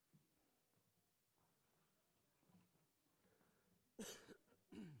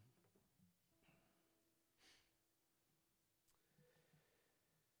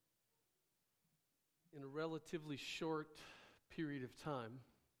in a relatively short period of time,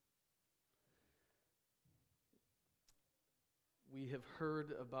 we have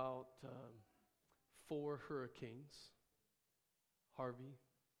heard about 4 hurricanes. Harvey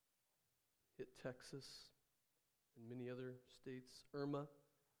hit Texas and many other states. Irma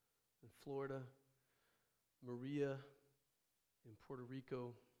in Florida. Maria in Puerto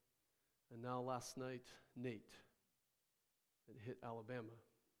Rico. And now last night, Nate that hit Alabama.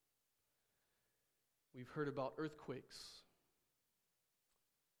 We've heard about earthquakes.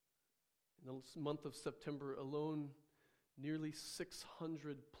 In the month of September alone, nearly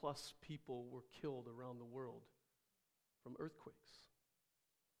 600 plus people were killed around the world from earthquakes.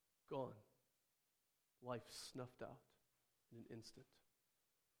 Gone. Life snuffed out in an instant.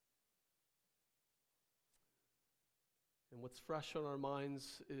 And what's fresh on our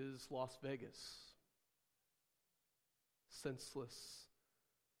minds is Las Vegas. Senseless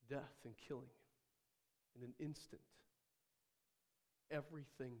death and killing. In an instant,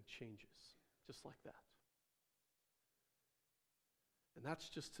 everything changes, just like that. And that's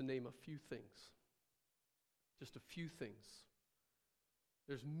just to name a few things. Just a few things.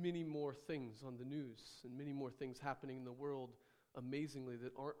 There's many more things on the news and many more things happening in the world, amazingly,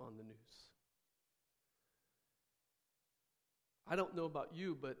 that aren't on the news. I don't know about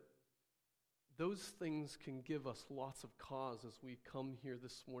you, but those things can give us lots of cause as we come here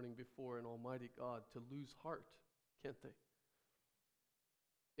this morning before an almighty God to lose heart, can't they?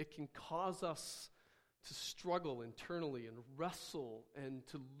 It can cause us to struggle internally and wrestle and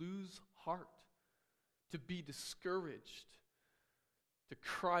to lose heart, to be discouraged, to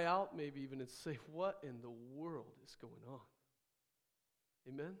cry out maybe even and say, what in the world is going on?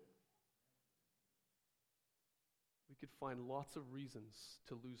 Amen? We could find lots of reasons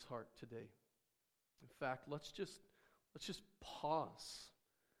to lose heart today. In fact, let's just pause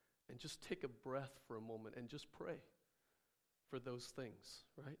and just take a breath for a moment and just pray for those things,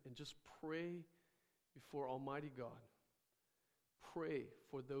 right? And just pray before Almighty God. Pray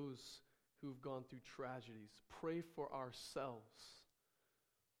for those who've gone through tragedies. Pray for ourselves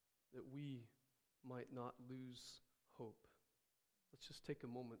that we might not lose hope. Let's just take a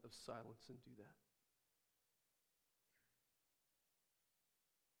moment of silence and do that.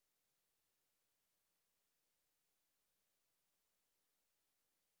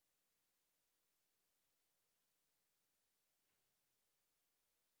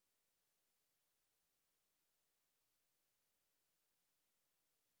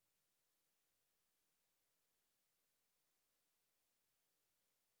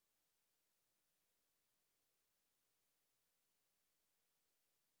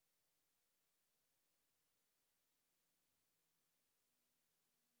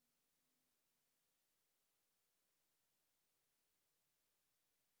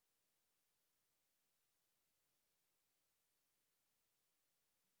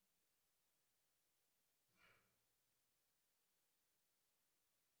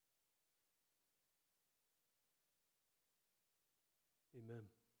 Amen.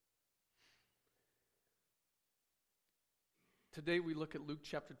 Today we look at Luke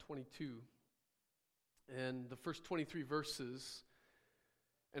chapter 22 and the first 23 verses,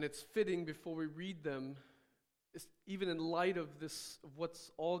 and it's fitting before we read them, even in light of this, of what's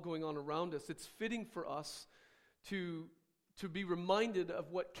all going on around us, it's fitting for us to be reminded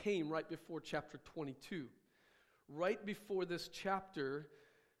of what came right before chapter 22. Right before this chapter,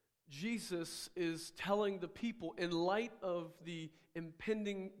 Jesus is telling the people, in light of the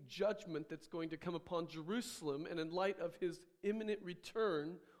impending judgment that's going to come upon Jerusalem, and in light of his imminent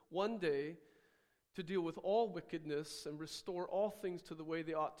return one day to deal with all wickedness and restore all things to the way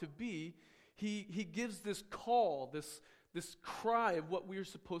they ought to be, he gives this call, this cry of what we're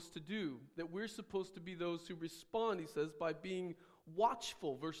supposed to do, that we're supposed to be those who respond, he says, by being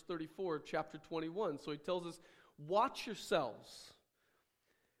watchful, verse 34 of chapter 21. So he tells us, watch yourselves,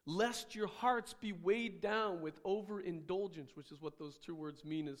 lest your hearts be weighed down with overindulgence, which is what those 2 words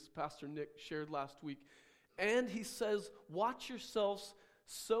mean, as Pastor Nick shared last week. And he says, watch yourselves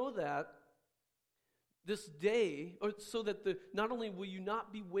so that this day, or so that not only will you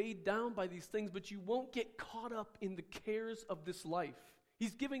not be weighed down by these things, but you won't get caught up in the cares of this life.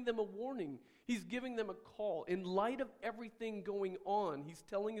 He's giving them a warning. He's giving them a call. In light of everything going on, he's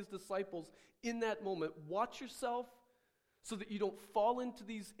telling his disciples in that moment, watch yourself, so that you don't fall into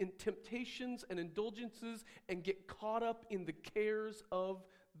these temptations and indulgences and get caught up in the cares of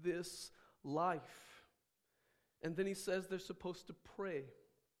this life. And then he says they're supposed to pray.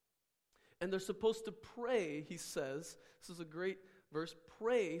 And they're supposed to pray, he says, this is a great verse,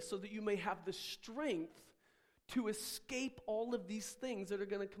 pray so that you may have the strength to escape all of these things that are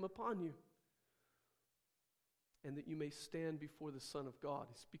going to come upon you. and that you may stand before the Son of God.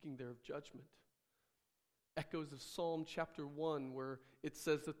 He's speaking there of judgment. Echoes of Psalm chapter 1, where it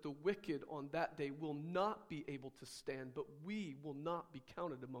says that the wicked on that day will not be able to stand, but we will not be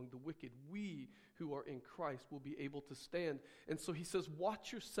counted among the wicked. We who are in Christ will be able to stand. And so he says,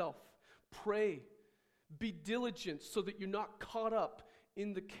 watch yourself, pray, be diligent so that you're not caught up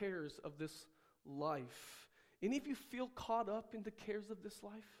in the cares of this life. Any of you feel caught up in the cares of this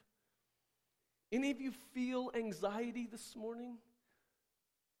life? Any of you feel anxiety this morning?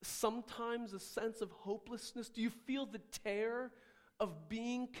 Sometimes a sense of hopelessness? Do you feel the tear of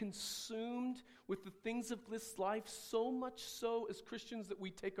being consumed with the things of this life, so much so as Christians that we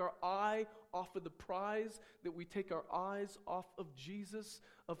take our eye off of the prize, that we take our eyes off of Jesus,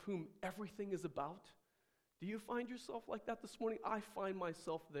 of whom everything is about? Do you find yourself like that this morning? I find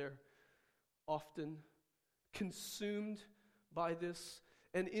myself there often, consumed by this.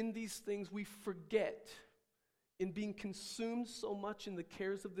 And in these things we forget, in being consumed so much in the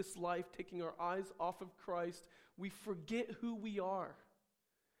cares of this life, taking our eyes off of Christ, we forget who we are.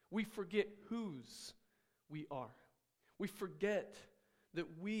 We forget whose we are. We forget that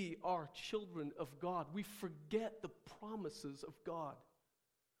we are children of God. We forget the promises of God.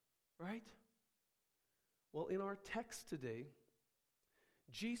 Right? Well, in our text today,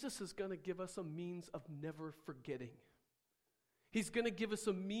 Jesus is going to give us a means of never forgetting. He's going to give us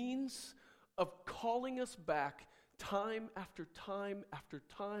a means of calling us back time after time after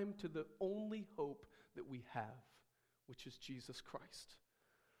time to the only hope that we have, which is Jesus Christ.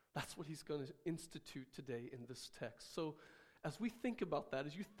 That's what he's going to institute today in this text. So as we think about that,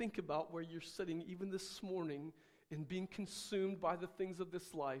 as you think about where you're sitting even this morning in being consumed by the things of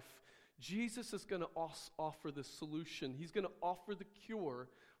this life, Jesus is going to offer the solution. He's going to offer the cure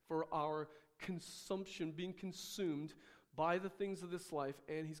for our consumption, being consumed by the things of this life,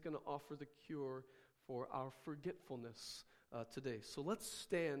 and he's going to offer the cure for our forgetfulness today. So let's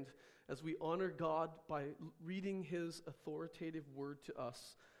stand as we honor God by reading his authoritative word to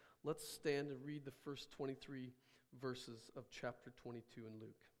us. Let's stand and read the first 23 verses of chapter 22 in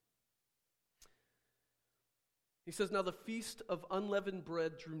Luke. He says, "Now the feast of unleavened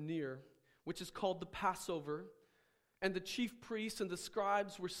bread drew near, which is called the Passover, and the chief priests and the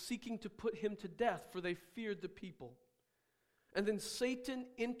scribes were seeking to put him to death, for they feared the people. And then Satan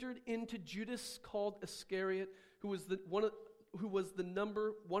entered into Judas, called Iscariot, who was the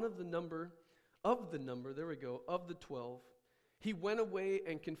number of the 12. He went away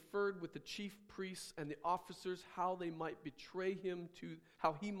and conferred with the chief priests and the officers how he might betray him to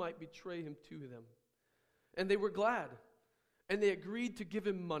them. And they were glad, and they agreed to give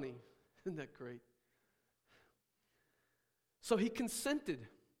him money." Isn't that great? So he consented,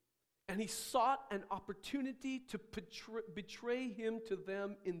 and he sought an opportunity to betray him to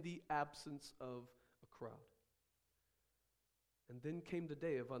them in the absence of a crowd. And then came the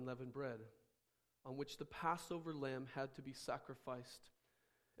day of unleavened bread, on which the Passover lamb had to be sacrificed.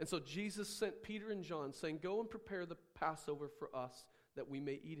 And so Jesus sent Peter and John, saying, "Go and prepare the Passover for us, that we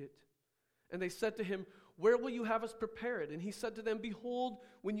may eat it." And they said to him, "Where will you have us prepare it?" And he said to them, "Behold,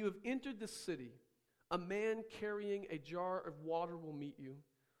 when you have entered the city, a man carrying a jar of water will meet you.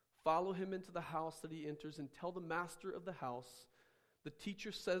 Follow him into the house that he enters, and tell the master of the house, 'The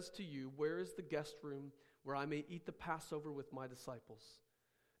teacher says to you, where is the guest room where I may eat the Passover with my disciples?'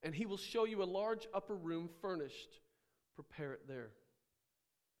 And he will show you a large upper room furnished. Prepare it there."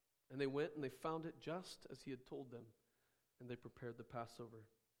 And they went and they found it just as he had told them, and they prepared the Passover.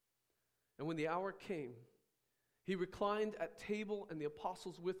 And when the hour came, he reclined at table and the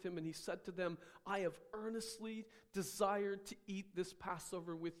apostles with him, and he said to them, "I have earnestly desired to eat this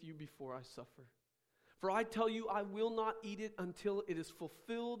Passover with you before I suffer. For I tell you, I will not eat it until it is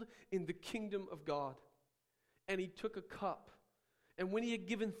fulfilled in the kingdom of God." And he took a cup, and when he had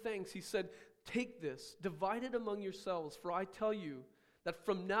given thanks, he said, "Take this, divide it among yourselves, for I tell you that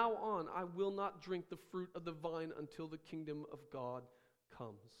from now on I will not drink the fruit of the vine until the kingdom of God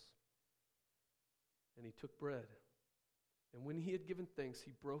comes." And he took bread, and when he had given thanks,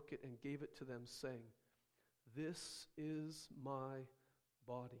 he broke it and gave it to them, saying, "This is my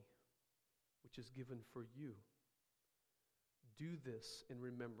body, which is given for you. Do this in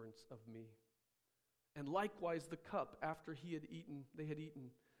remembrance of me." And likewise the cup after they had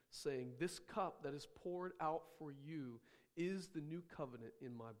eaten, saying, "This cup that is poured out for you is the new covenant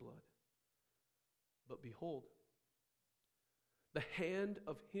in my blood. But behold, the hand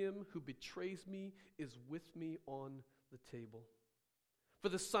of him who betrays me is with me on the table. For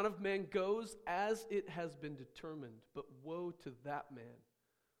the Son of Man goes as it has been determined, but woe to that man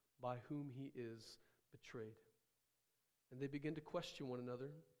by whom he is betrayed." And they began to question one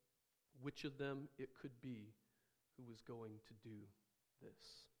another which of them it could be who was going to do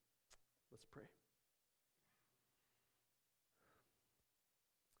this. Let's pray.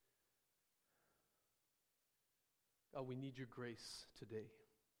 God, we need your grace today.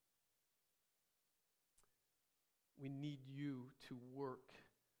 We need you to work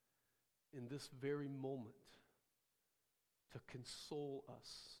in this very moment to console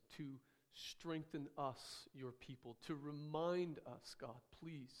us, to strengthen us, your people, to remind us, God,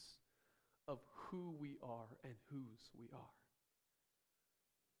 please, of who we are and whose we are.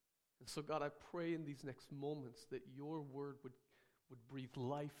 And so, God, I pray in these next moments that your word would breathe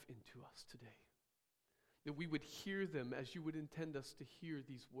life into us today, that we would hear them as you would intend us to hear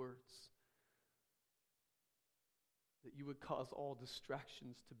these words, that you would cause all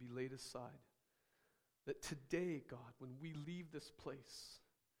distractions to be laid aside, that today, God, when we leave this place,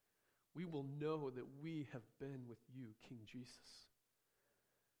 we will know that we have been with you, King Jesus,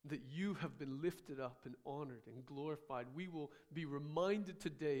 that you have been lifted up and honored and glorified. We will be reminded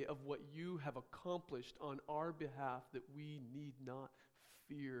today of what you have accomplished on our behalf, that we need not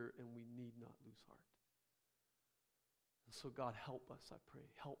fear and we need not lose heart. And so, God, help us, I pray.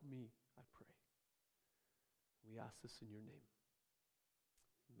 Help me, I pray. We ask this in your name.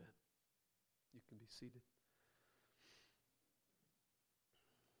 Amen. You can be seated.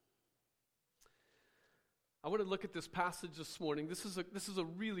 I want to look at this passage this morning. This is a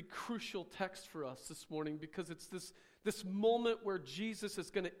really crucial text for us this morning, because it's this moment where Jesus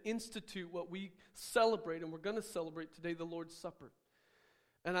is going to institute what we celebrate, and we're going to celebrate today, the Lord's Supper.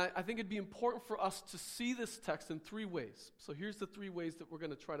 And I think it'd be important for us to see this text in three ways. So here's the three ways that we're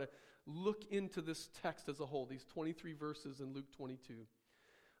going to try to look into this text as a whole, these 23 verses in Luke 22.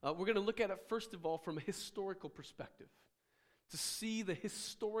 We're going to look at it, first of all, from a historical perspective, to see the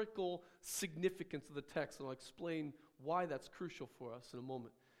historical significance of the text, and I'll explain why that's crucial for us in a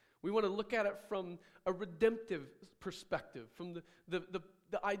moment. We want to look at it from a redemptive perspective, from the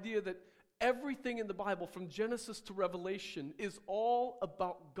idea that everything in the Bible, from Genesis to Revelation, is all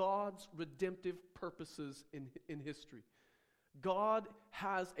about God's redemptive purposes in history. God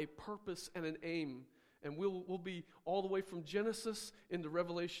has a purpose and an aim, and we'll be all the way from Genesis into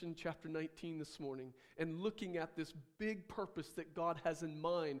Revelation chapter 19 this morning, and looking at this big purpose that God has in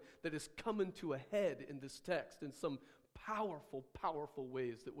mind that is coming to a head in this text in some powerful, powerful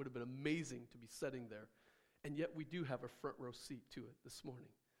ways that would have been amazing to be sitting there. And yet we do have a front row seat to it this morning,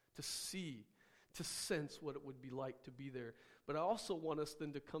 to see, to sense what it would be like to be there. But I also want us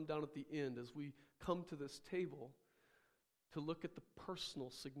then to come down at the end as we come to this table to look at the personal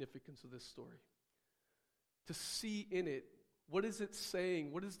significance of this story, to see in it, what is it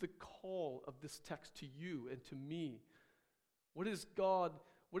saying? What is the call of this text to you and to me? What is God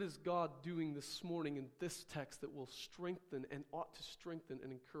doing this morning in this text that will strengthen and ought to strengthen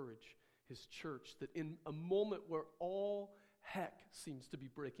and encourage his church, that in a moment where all heck seems to be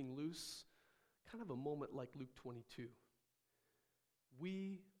breaking loose, kind of a moment like Luke 22,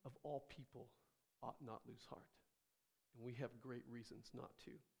 we of all people ought not lose heart. And we have great reasons not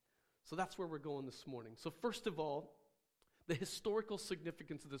to. So that's where we're going this morning. So first of all, the historical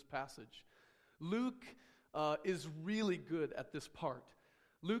significance of this passage. Luke is really good at this part.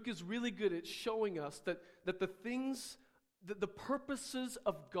 Luke is really good at showing us that the things, that the purposes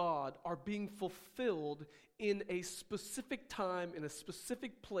of God are being fulfilled in a specific time, in a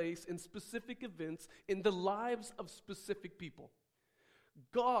specific place, in specific events, in the lives of specific people.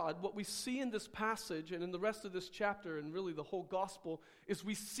 God, what we see in this passage and in the rest of this chapter and really the whole gospel, is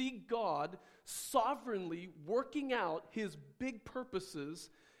we see God sovereignly working out his big purposes,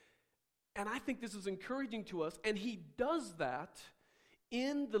 and I think this is encouraging to us, and he does that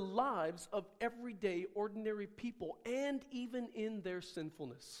in the lives of everyday, ordinary people, and even in their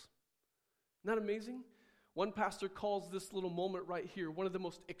sinfulness. Isn't that amazing? One pastor calls this little moment right here one of the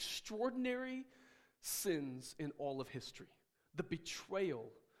most extraordinary sins in all of history. The betrayal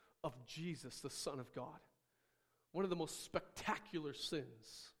of Jesus, the Son of God. One of the most spectacular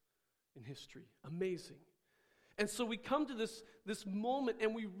sins in history. Amazing. And so we come to this moment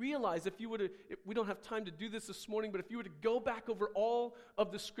and we realize, if we don't have time to do this morning, but if you were to go back over all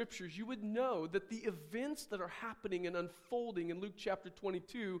of the scriptures, you would know that the events that are happening and unfolding in Luke chapter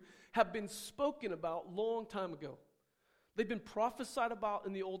 22 have been spoken about long time ago. They've been prophesied about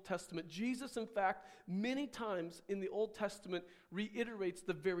in the Old Testament. Jesus, in fact, many times in the Old Testament reiterates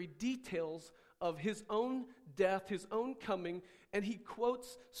the very details of his own death, his own coming, and he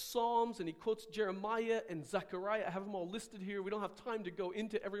quotes Psalms and he quotes Jeremiah and Zechariah. I have them all listed here. We don't have time to go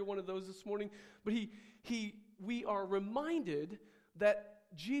into every one of those this morning, but we are reminded that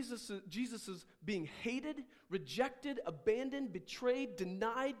Jesus is being hated, rejected, abandoned, betrayed,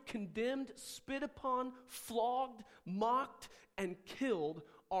 denied, condemned, spit upon, flogged, mocked, and killed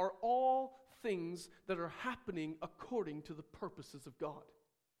are all things that are happening according to the purposes of God.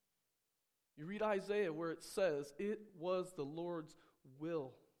 You read Isaiah where it says, it was the Lord's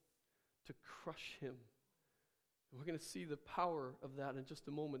will to crush him. And we're going to see the power of that in just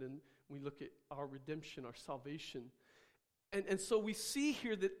a moment, and we look at our redemption, our salvation. And so we see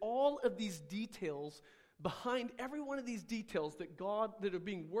here that all of these details, behind every one of these details that are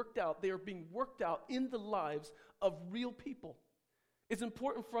being worked out, they are being worked out in the lives of real people. It's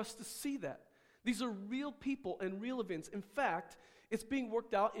important for us to see that. These are real people and real events. In fact, it's being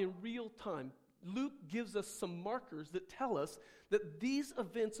worked out in real time. Luke gives us some markers that tell us that these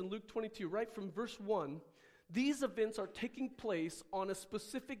events in Luke 22, right from verse 1, these events are taking place on a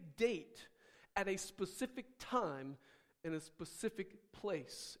specific date, at a specific time, in a specific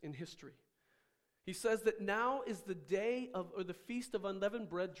place in history. He says that now is the day or the feast of unleavened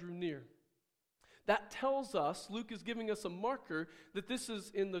bread drew near. That tells us, Luke is giving us a marker, that this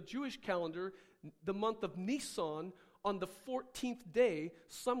is in the Jewish calendar, the month of Nisan, on the 14th day,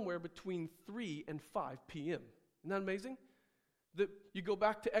 somewhere between 3 and 5 p.m. Isn't that amazing? You go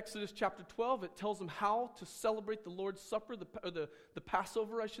back to Exodus chapter 12, it tells them how to celebrate the Lord's Supper, the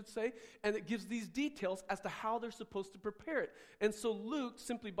Passover, I should say, and it gives these details as to how they're supposed to prepare it. And so Luke,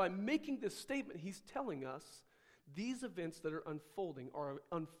 simply by making this statement, he's telling us these events that are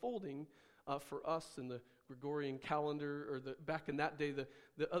unfolding for us in the Gregorian calendar, or back in that day,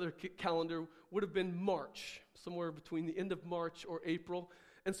 the other calendar would have been March, somewhere between the end of March or April.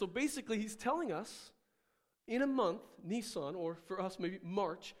 And so basically he's telling us, in a month, Nisan, or for us maybe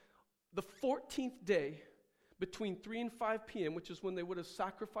March, the 14th day, between 3 and 5 p.m., which is when they would have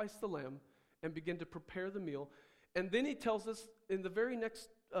sacrificed the lamb and begin to prepare the meal. And then he tells us in the very next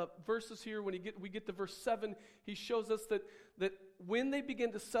verses here, when we get to verse 7, he shows us that when they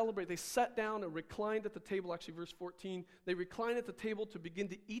begin to celebrate, they sat down and reclined at the table. Actually, verse 14, they reclined at the table to begin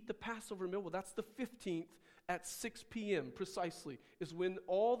to eat the Passover meal. Well, that's the 15th at 6 p.m. precisely, is when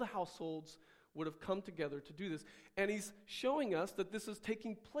all the households would have come together to do this. And he's showing us that this is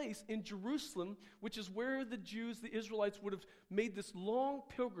taking place in Jerusalem, which is where the Jews, the Israelites, would have made this long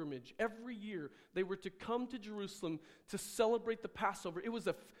pilgrimage. Every year they were to come to Jerusalem to celebrate the Passover. It was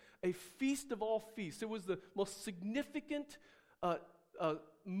a feast of all feasts. It was the most significant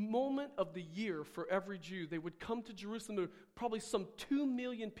moment of the year for every Jew. They would come to Jerusalem. There were probably some 2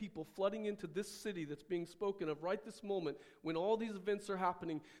 million people flooding into this city that's being spoken of right this moment when all these events are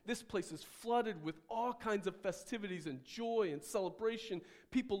happening. This place is flooded with all kinds of festivities and joy and celebration.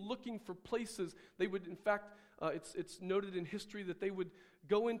 People looking for places. They would, in fact, it's noted in history that they would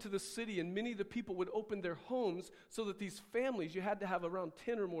go into the city, and many of the people would open their homes so that these families, you had to have around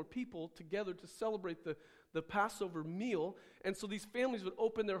 10 or more people together to celebrate the Passover meal. And so these families would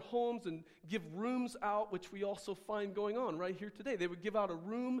open their homes and give rooms out, which we also find going on right here today. They would give out a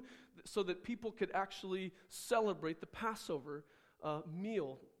room so that people could actually celebrate the Passover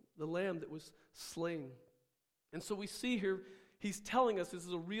meal, the lamb that was slain. And so we see here, he's telling us this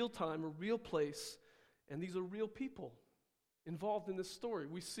is a real time, a real place, and these are real people involved in this story.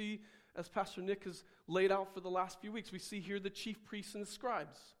 We see, as Pastor Nick has laid out for the last few weeks, we see here the chief priests and the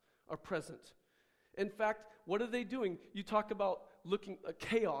scribes are present. In fact, what are they doing? You talk about looking at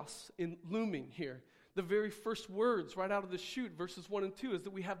chaos in looming here. The very first words right out of the chute, verses 1 and 2, is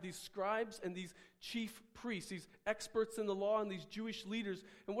that we have these scribes and these chief priests, these experts in the law and these Jewish leaders.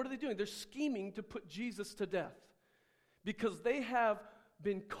 And what are they doing? They're scheming to put Jesus to death because they have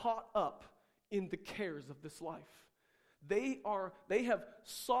been caught up in the cares of this life. They have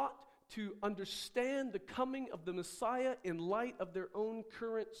sought to understand the coming of the Messiah in light of their own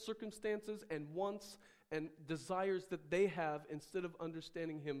current circumstances and wants and desires that they have, instead of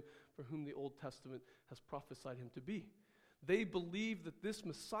understanding him for whom the Old Testament has prophesied him to be. They believed that this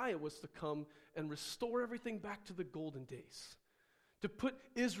Messiah was to come and restore everything back to the golden days, to put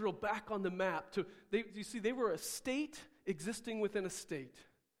Israel back on the map. You see, they were a state existing within a state,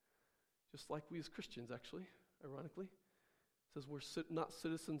 just like we as Christians, actually, ironically. It says we're not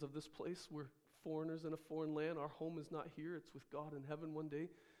citizens of this place. We're foreigners in a foreign land. Our home is not here. It's with God in heaven one day.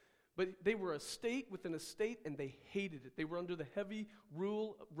 But they were a state within a state, and they hated it. They were under the heavy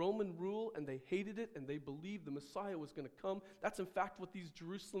Roman rule, and they hated it, and they believed the Messiah was going to come. That's in fact what these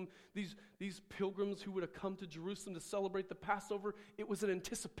pilgrims who would have come to Jerusalem to celebrate the Passover, it was an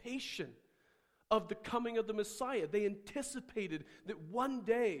anticipation of the coming of the Messiah. They anticipated that one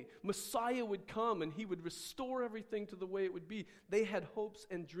day Messiah would come and he would restore everything to the way it would be. They had hopes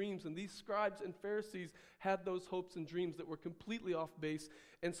and dreams, and these scribes and Pharisees had those hopes and dreams that were completely off base.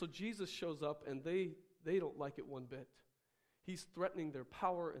 And so Jesus shows up, and they don't like it one bit. He's threatening their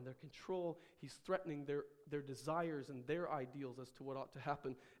power and their control. He's threatening their desires and their ideals as to what ought to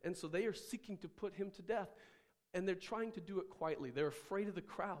happen. And so they are seeking to put him to death. And they're trying to do it quietly. They're afraid of the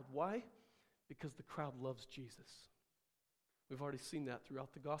crowd. Why? Because the crowd loves Jesus. We've already seen that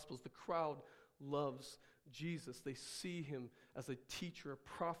throughout the Gospels. The crowd loves Jesus. They see him as a teacher, a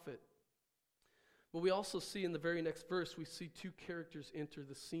prophet. But we also see in the very next verse, we see two characters enter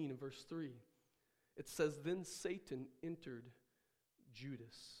the scene in verse 3. It says, "Then Satan entered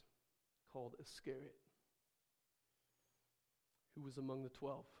Judas, called Iscariot, who was among the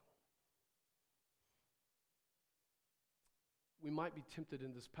 12. We might be tempted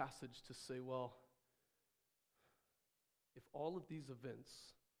in this passage to say, well, if all of these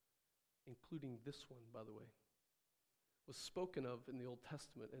events, including this one, by the way, was spoken of in the Old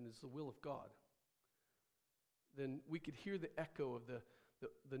Testament and is the will of God, then we could hear the echo of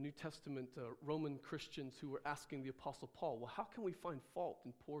the New Testament Roman Christians who were asking the Apostle Paul, well, how can we find fault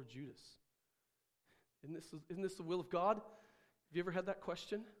in poor Judas? Isn't this the will of God? Have you ever had that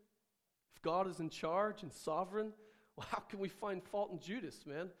question? If God is in charge and sovereign, well, how can we find fault in Judas,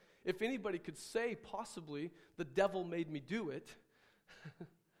 man? If anybody could say, possibly, the devil made me do it,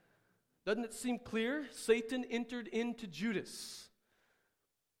 doesn't it seem clear? Satan entered into Judas.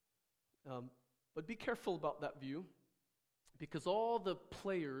 But be careful about that view, because all the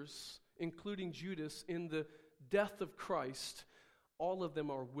players, including Judas, in the death of Christ, all of them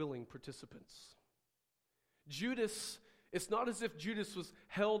are willing participants. Judas, it's not as if Judas was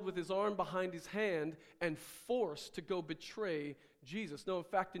held with his arm behind his hand and forced to go betray Jesus. No, in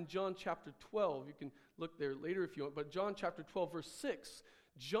fact, in John chapter 12, you can look there later if you want, but John chapter 12, verse 6,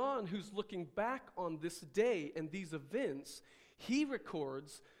 John, who's looking back on this day and these events, he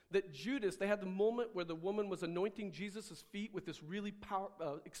records that Judas, they had the moment where the woman was anointing Jesus' feet with this really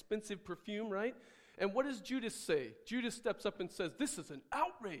expensive perfume, right? And what does Judas say? Judas steps up and says, this is an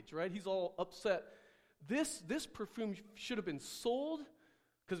outrage, right? He's all upset. This perfume should have been sold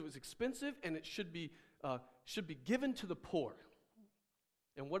because it was expensive, and it should be given to the poor.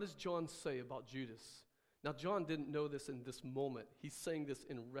 And what does John say about Judas? Now, John didn't know this in this moment. He's saying this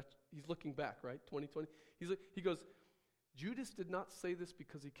he's looking back, right? 2020. He goes, Judas did not say this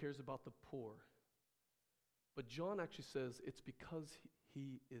because he cares about the poor. But John actually says it's because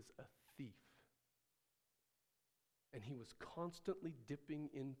he is a thief. And he was constantly dipping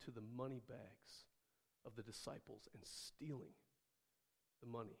into the money bags of the disciples and stealing the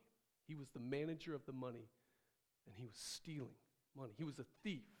money. He was the manager of the money, and he was stealing money. He was a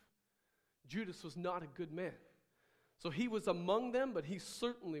thief. Judas was not a good man. So he was among them, but he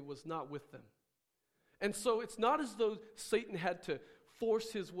certainly was not with them. And so it's not as though Satan had to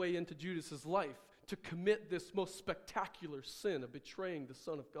force his way into Judas's life to commit this most spectacular sin of betraying the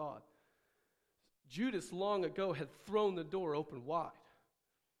Son of God. Judas long ago had thrown the door open wide,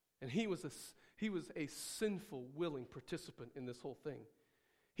 and he was a sinful, willing participant in this whole thing.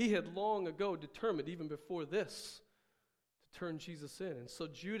 He had long ago determined, even before this, to turn Jesus in. And so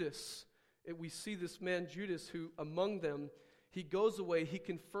Judas, we see this man Judas who among them, he goes away, he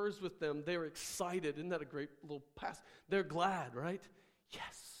confers with them, they're excited. Isn't that a great little pass? They're glad, right?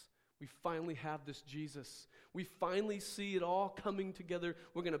 Yes, we finally have this Jesus. We finally see it all coming together.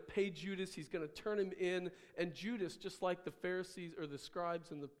 We're going to pay Judas. He's going to turn him in. And Judas, just like the Pharisees or the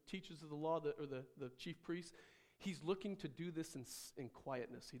scribes and the teachers of the law or the chief priests, he's looking to do this in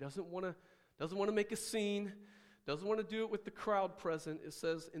quietness. He doesn't want to make a scene, doesn't want to do it with the crowd present. It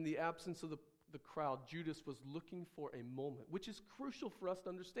says in the absence of the crowd, Judas was looking for a moment, which is crucial for us to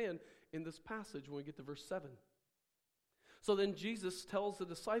understand in this passage when we get to verse 7. So then Jesus tells the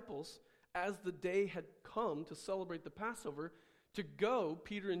disciples, as the day had come to celebrate the Passover, to go,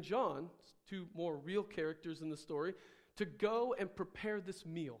 Peter and John, two more real characters in the story, to go and prepare this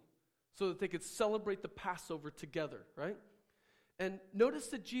meal so that they could celebrate the Passover together, right? And notice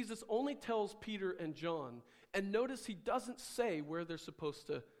that Jesus only tells Peter and John, and notice he doesn't say where they're supposed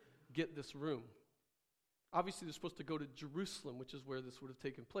to get this room. Obviously, they're supposed to go to Jerusalem, which is where this would have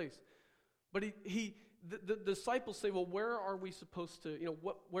taken place. But the disciples say, well, where are we supposed to,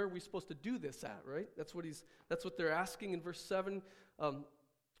 where are we supposed to do this at, right? That's what they're asking in verse 7.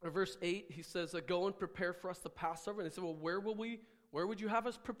 Or verse 8, he says, go and prepare for us the Passover. And they say, well, where would you have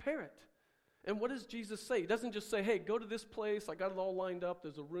us prepare it? And what does Jesus say? He doesn't just say, hey, go to this place. I got it all lined up.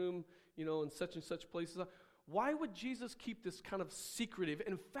 There's a room, in such and such places. Why would Jesus keep this kind of secretive?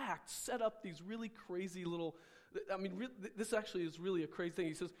 In fact, set up these really crazy little, this actually is really a crazy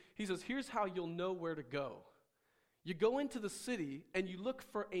thing. He says, here's how you'll know where to go. You go into the city and you look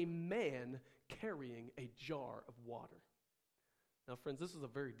for a man carrying a jar of water. Now, friends, this is a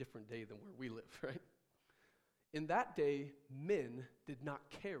very different day than where we live, right? In that day, men did not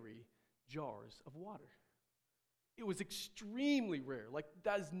carry jars of water. It was extremely rare. Like,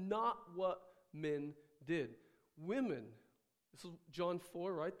 that is not what men did. Women, this is John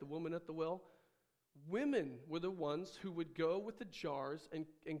 4, right? The woman at the well. Women were the ones who would go with the jars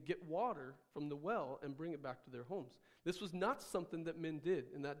and get water from the well and bring it back to their homes. This was not something that men did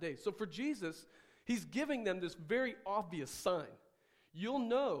in that day. So for Jesus, he's giving them this very obvious sign. You'll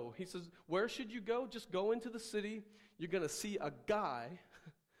know, he says, where should you go? Just go into the city. You're going to see a guy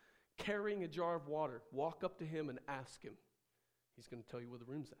carrying a jar of water. Walk up to him and ask him. He's going to tell you where the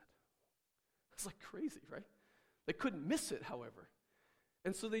room's at. It's like crazy, right? They couldn't miss it, however.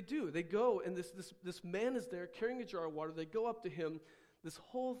 And so they do. They go, and this man is there carrying a jar of water. They go up to him. This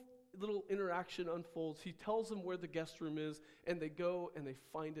whole little interaction unfolds. He tells them where the guest room is, and they go and they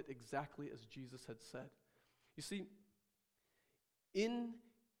find it exactly as Jesus had said. You see, in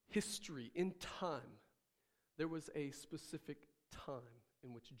history, in time, there was a specific time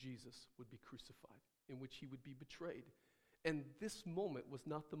in which Jesus would be crucified, in which he would be betrayed. And this moment was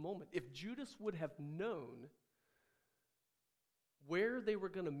not the moment. If Judas would have known where they were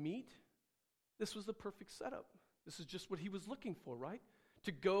going to meet, this was the perfect setup. This is just what he was looking for, right?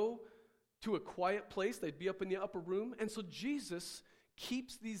 To go to a quiet place. They'd be up in the upper room. And so Jesus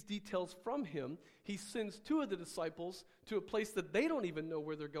keeps these details from him. He sends two of the disciples to a place that they don't even know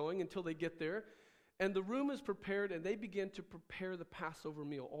where they're going until they get there. And the room is prepared, and they begin to prepare the Passover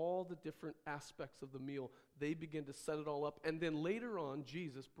meal, all the different aspects of the meal. They begin to set it all up. And then later on,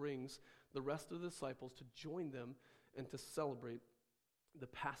 Jesus brings the rest of the disciples to join them and to celebrate the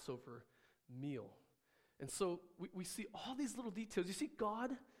Passover meal. And so we see all these little details. You see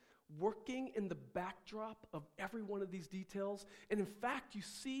God working in the backdrop of every one of these details. And in fact, you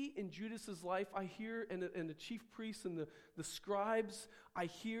see in Judas's life, I hear, and the chief priests and the scribes, I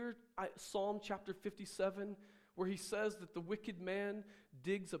hear Psalm chapter 57, where he says that the wicked man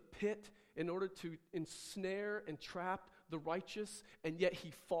digs a pit in order to ensnare and trap the righteous, and yet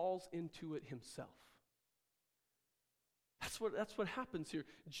he falls into it himself. That's what happens here.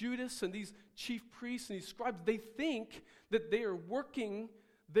 Judas and these chief priests and these scribes, they think that they are working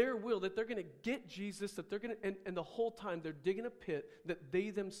their will, that they're going to get Jesus, that they're going to, and the whole time they're digging a pit that they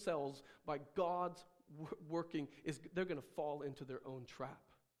themselves, by God's working, they're going to fall into their own trap.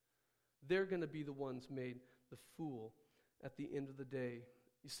 They're going to be the ones made the fool at the end of the day.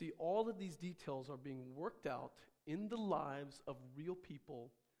 You see, all of these details are being worked out in the lives of real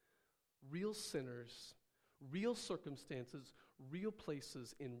people, real sinners, real circumstances, real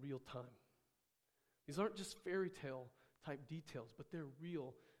places in real time. These aren't just fairy tale type details, but they're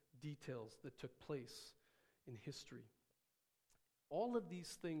real details that took place in history. All of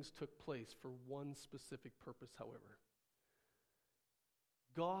these things took place for one specific purpose, however.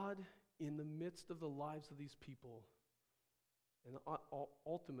 God, in the midst of the lives of these people, and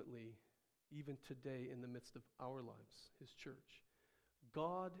ultimately, even today in the midst of our lives, his church,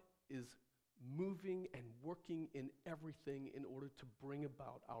 God is moving and working in everything in order to bring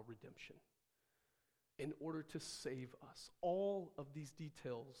about our redemption, in order to save us. All of these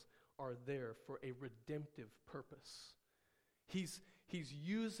details are there for a redemptive purpose. He's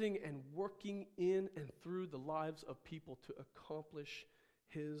using and working in and through the lives of people to accomplish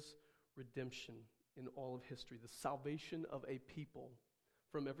his redemption in all of history, the salvation of a people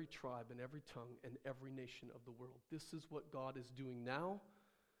from every tribe and every tongue and every nation of the world. This is what God is doing now,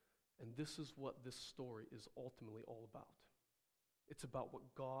 and this is what this story is ultimately all about. It's about what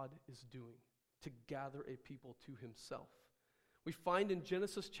God is doing to gather a people to himself. We find in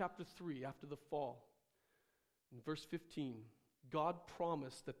Genesis chapter 3, after the fall, in verse 15, God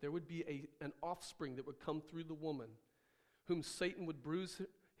promised that there would be an offspring that would come through the woman, whom Satan would bruise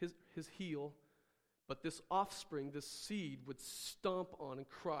his heel, but this offspring, this seed, would stomp on and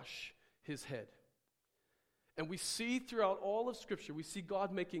crush his head. And we see throughout all of Scripture, we see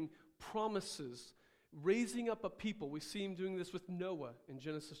God making promises, raising up a people. We see him doing this with Noah in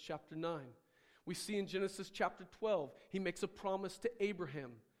Genesis chapter 9. We see in Genesis chapter 12, he makes a promise to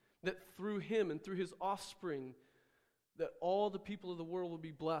Abraham that through him and through his offspring, that all the people of the world will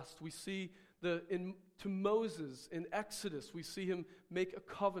be blessed. We see to Moses in Exodus, we see him make a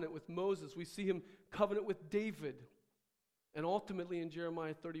covenant with Moses. We see him covenant with David. And ultimately in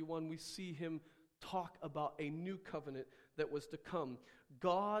Jeremiah 31, we see him talk about a new covenant that was to come.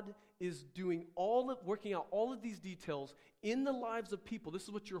 God is working out all of these details in the lives of people. This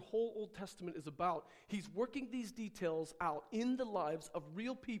is what your whole Old Testament is about. He's working these details out in the lives of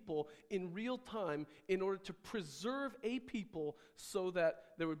real people in real time in order to preserve a people so that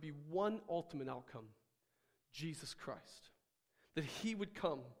there would be one ultimate outcome: Jesus Christ. That he would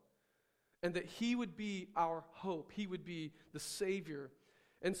come and that he would be our hope. He would be the Savior.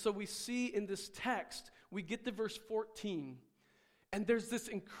 And so we see in this text, we get to verse 14, and there's this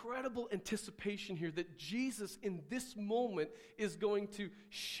incredible anticipation here that Jesus in this moment is going to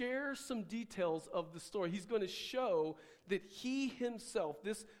share some details of the story. He's going to show that he himself,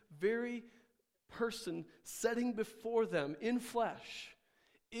 this very person setting before them in flesh,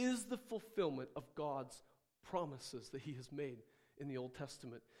 is the fulfillment of God's promises that he has made in the Old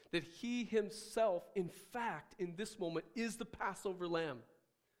Testament. That he himself, in fact, in this moment, is the Passover lamb.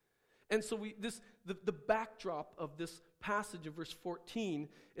 And so the backdrop of this passage in verse 14,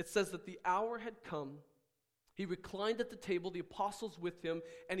 it says that the hour had come. He reclined at the table, the apostles with him,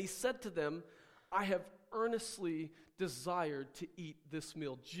 and he said to them, I have earnestly desired to eat this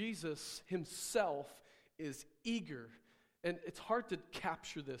meal. Jesus himself is eager. And it's hard to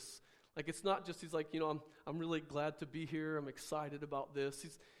capture this. Like, it's not just, he's like, I'm really glad to be here. I'm excited about this.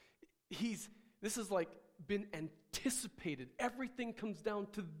 This is like been anticipated. Everything comes down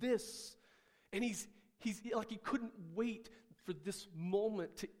to this. And he's like, he couldn't wait for this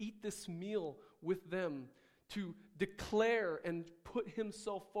moment to eat this meal with them, to declare and put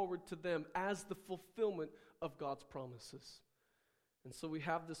himself forward to them as the fulfillment of God's promises. And so we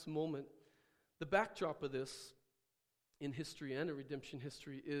have this moment. The backdrop of this in history and in redemption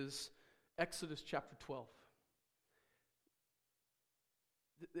history is Exodus chapter 12.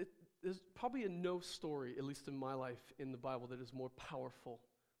 There's probably no story, at least in my life, in the Bible that is more powerful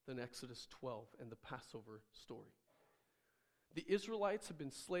than Exodus 12 and the Passover story. The Israelites have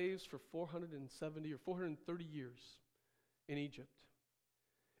been slaves for 470 or 430 years in Egypt.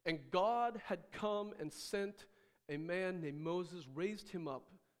 And God had come and sent a man named Moses, raised him up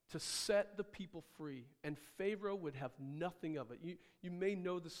to set the people free. And Pharaoh would have nothing of it. You may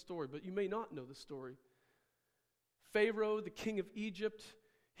know the story, but you may not know the story. Pharaoh, the king of Egypt,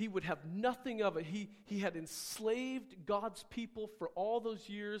 he would have nothing of it. He had enslaved God's people for all those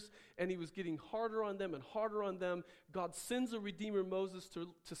years, and he was getting harder on them and harder on them. God sends a Redeemer, Moses,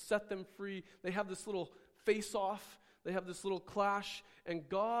 to set them free. They have this little face-off. They have this little clash, and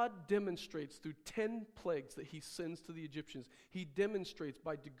God demonstrates through 10 plagues that he sends to the Egyptians. He demonstrates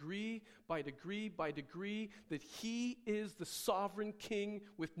by degree, that he is the sovereign king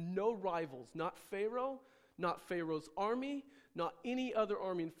with no rivals. Not Pharaoh, not Pharaoh's army, not any other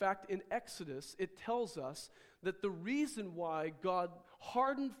army. In fact, in Exodus, it tells us that the reason why God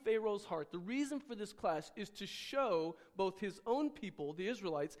hardened Pharaoh's heart, the reason for this clash, is to show both his own people, the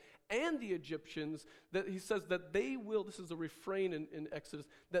Israelites, and the Egyptians, that he says that they will, this is a refrain in Exodus,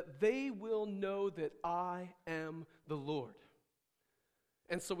 that they will know that I am the Lord.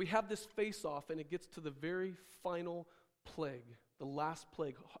 And so we have this face-off, and it gets to the very final plague, the last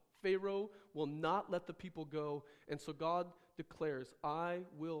plague. Pharaoh will not let the people go, and so God declares, I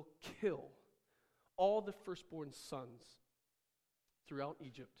will kill all the firstborn sons throughout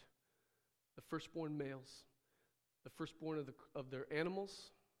Egypt, the firstborn males, the firstborn of their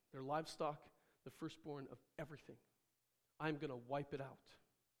animals, their livestock, the firstborn of everything. I'm going to wipe it out.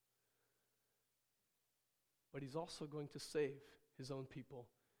 But he's also going to save his own people.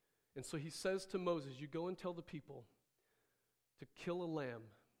 And so he says to Moses, you go and tell the people to kill a lamb,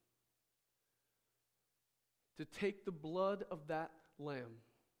 to take the blood of that lamb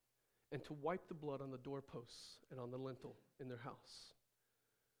and to wipe the blood on the doorposts and on the lintel in their house.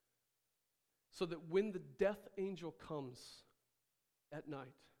 So that when the death angel comes at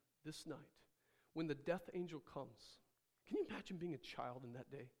night, this night, when the death angel comes, can you imagine being a child in that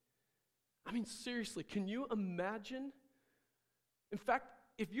day? I mean, seriously, can you imagine? In fact,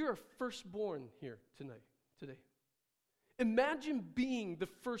 if you're a firstborn here today, imagine being the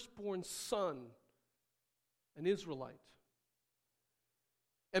firstborn son, an Israelite.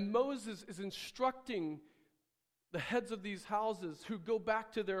 And Moses is instructing the heads of these houses who go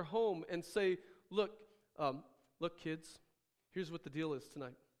back to their home and say, look, kids, here's what the deal is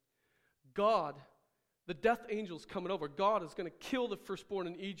tonight. God, the death angel's coming over. God is going to kill the firstborn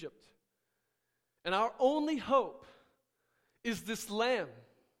in Egypt. And our only hope is this lamb.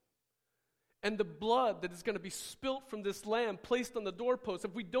 And the blood that is going to be spilt from this lamb placed on the doorpost.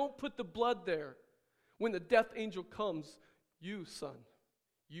 If we don't put the blood there, when the death angel comes, you, son,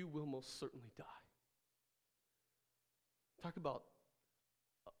 you will most certainly die. Talk about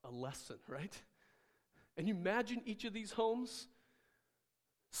a lesson, right? And you imagine each of these homes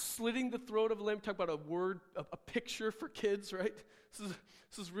slitting the throat of a lamb. Talk about a picture for kids, right?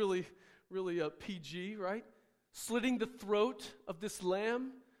 This is really PG, right? Slitting the throat of this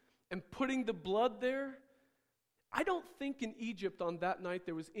lamb and putting the blood there. I don't think in Egypt on that night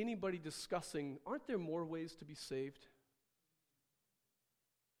there was anybody discussing, aren't there more ways to be saved?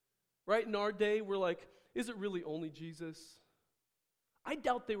 Right in our day, we're like, is it really only Jesus? I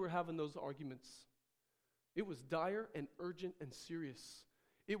doubt they were having those arguments. It was dire and urgent and serious.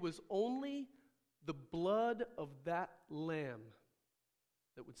 It was only the blood of that lamb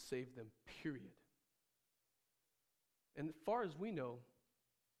that would save them, period. And as far as we know,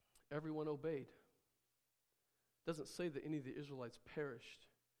 everyone obeyed. It doesn't say that any of the Israelites perished.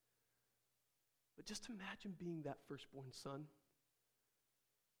 But just imagine being that firstborn son.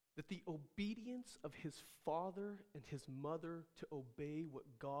 That the obedience of his father and his mother to obey what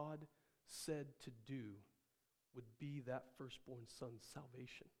God said to do would be that firstborn son's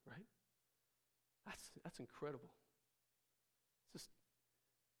salvation, right? That's incredible. It's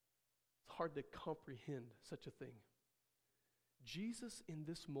hard to comprehend such a thing. Jesus in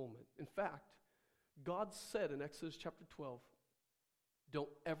this moment, in fact, God said in Exodus chapter 12, don't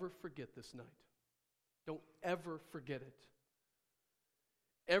ever forget this night. Don't ever forget it.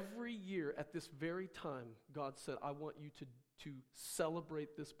 Every year at this very time, God said, I want you to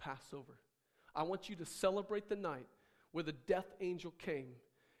celebrate this Passover. I want you to celebrate the night where the death angel came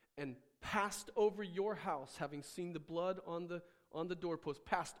and passed over your house, having seen the blood on the doorpost,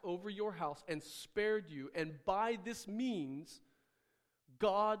 passed over your house and spared you. And by this means,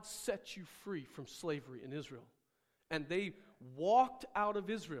 God set you free from slavery in Israel. And they walked out of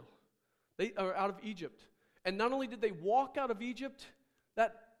out of Egypt. And not only did they walk out of Egypt,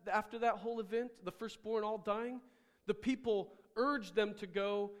 after that whole event, the firstborn all dying, the people urged them to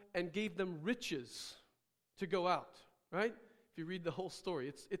go and gave them riches to go out, right? If you read the whole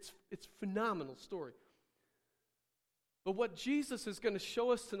story, it's a phenomenal story. But what Jesus is going to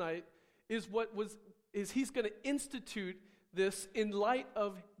show us tonight is he's going to institute this in light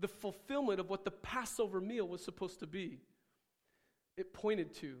of the fulfillment of what the Passover meal was supposed to be. It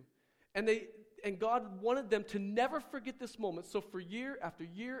pointed to. And God wanted them to never forget this moment. So for year after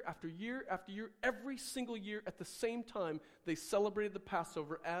year after year after year, every single year at the same time, they celebrated the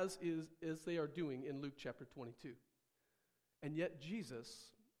Passover as they are doing in Luke chapter 22. And yet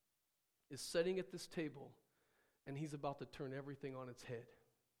Jesus is sitting at this table, and he's about to turn everything on its head.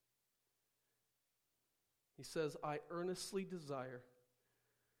 He says, I earnestly desire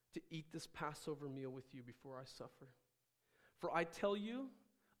to eat this Passover meal with you before I suffer. For I tell you,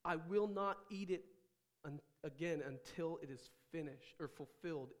 I will not eat it again until it is finished or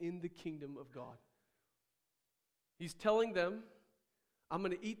fulfilled in the kingdom of God. He's telling them, I'm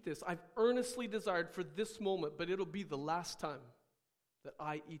going to eat this. I've earnestly desired for this moment, but it'll be the last time that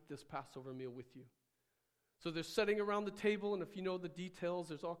I eat this Passover meal with you. So they're sitting around the table, and if you know the details,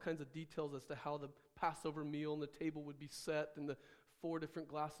 there's all kinds of details as to how the Passover meal and the table would be set, and the 4 different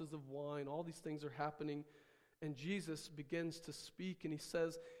glasses of wine. All these things are happening. And Jesus begins to speak, and he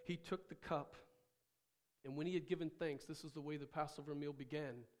says he took the cup. And when he had given thanks, this is the way the Passover meal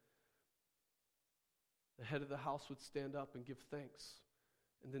began. The head of the house would stand up and give thanks.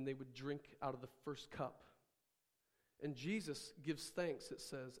 And then they would drink out of the first cup. And Jesus gives thanks, it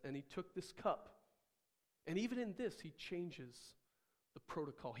says, and he took this cup. And even in this, he changes the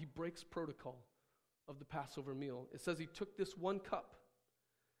protocol. He breaks protocol of the Passover meal. It says he took this one cup.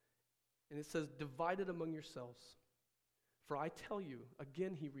 And it says, divide it among yourselves. For I tell you,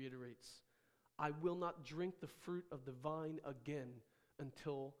 again he reiterates, I will not drink the fruit of the vine again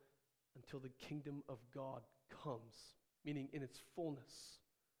until the kingdom of God comes. Meaning in its fullness.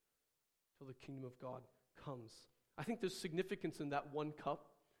 Till the kingdom of God comes. I think there's significance in that one cup.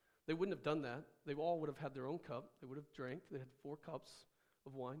 They wouldn't have done that. They all would have had their own cup. They would have drank. They had 4 cups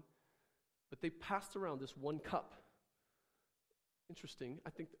of wine. But they passed around this one cup. Interesting.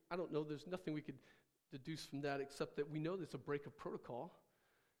 I don't know, there's nothing we could deduce from that except that we know there's a break of protocol.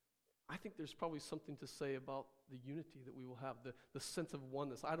 I think there's probably something to say about the unity that we will have, the sense of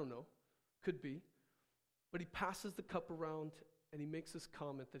oneness. I don't know. Could be. But he passes the cup around and he makes this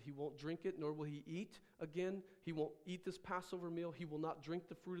comment that he won't drink it, nor will he eat again. He won't eat this Passover meal. He will not drink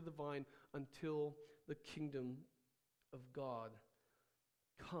the fruit of the vine until the kingdom of God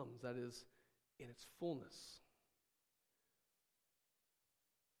comes. That is, in its fullness.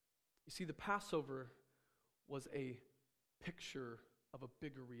 You see, the Passover was a picture of a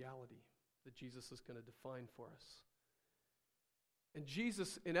bigger reality that Jesus is going to define for us. And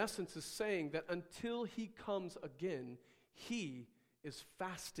Jesus, in essence, is saying that until he comes again, he is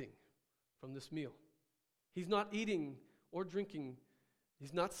fasting from this meal. He's not eating or drinking.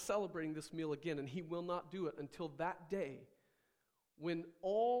 He's not celebrating this meal again, and he will not do it until that day when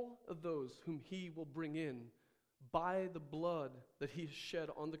all of those whom he will bring in by the blood that he has shed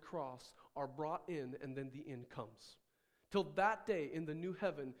on the cross are brought in, and then the end comes. Till that day in the new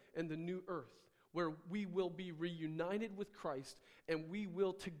heaven and the new earth, where we will be reunited with Christ, and we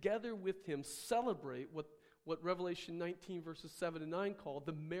will together with him celebrate what Revelation 19 verses 7 and 9 call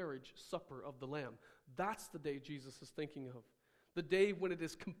the marriage supper of the Lamb. That's the day Jesus is thinking of. The day when it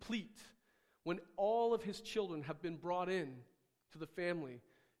is complete, when all of his children have been brought in to the family,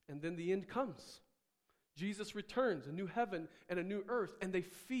 and then the end comes. Jesus returns, a new heaven and a new earth, and they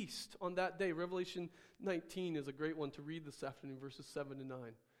feast on that day. Revelation 19 is a great one to read this afternoon, verses 7 to 9.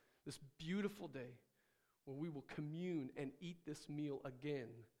 This beautiful day where we will commune and eat this meal again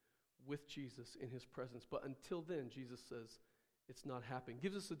with Jesus in his presence. But until then, Jesus says, it's not happening.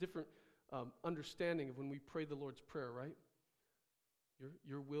 Gives us a different understanding of when we pray the Lord's Prayer, right?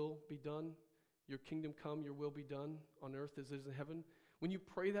 Your will be done, your kingdom come, your will be done on earth as it is in heaven. When you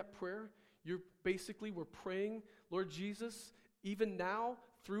pray that prayer, we're praying, Lord Jesus, even now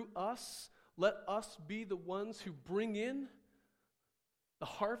through us, let us be the ones who bring in the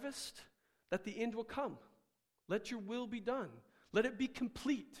harvest, that the end will come. Let your will be done. Let it be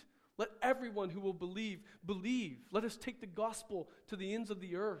complete. Let everyone who will believe. Let us take the gospel to the ends of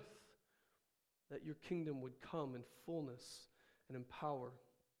the earth, that your kingdom would come in fullness and in power.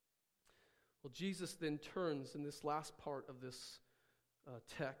 Well, Jesus then turns in this last part of this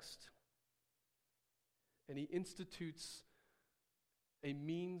text, and he institutes a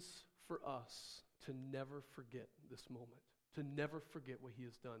means for us to never forget this moment, to never forget what he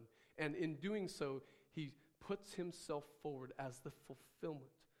has done. And in doing so, he puts himself forward as the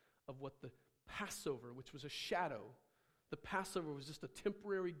fulfillment of what the Passover, which was a shadow, the Passover was just a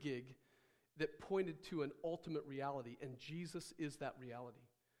temporary gig that pointed to an ultimate reality, and Jesus is that reality.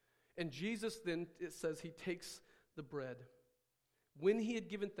 And Jesus then, it says, he takes the bread. When he had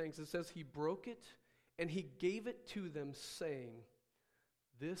given thanks, it says he broke it, and he gave it to them, saying,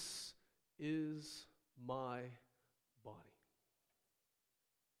 this is my body,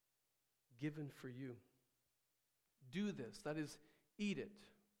 given for you. Do this, that is, eat it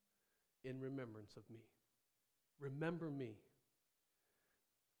in remembrance of me. Remember me.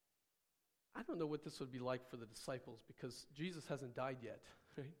 I don't know what this would be like for the disciples because Jesus hasn't died yet,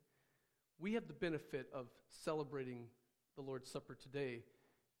 right? We have the benefit of celebrating the Lord's Supper today,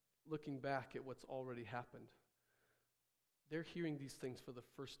 looking back at what's already happened. They're hearing these things for the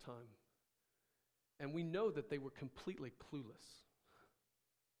first time. And we know that they were completely clueless.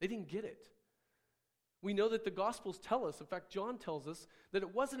 They didn't get it. We know that the Gospels tell us, in fact, John tells us, that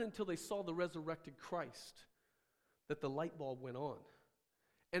it wasn't until they saw the resurrected Christ that the light bulb went on.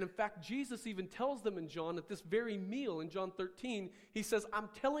 And in fact, Jesus even tells them in John, at this very meal in John 13, he says, I'm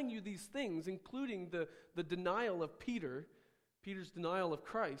telling you these things, including the denial of Peter's denial of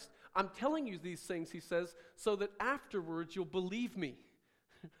Christ. I'm telling you these things, he says, so that afterwards you'll believe me,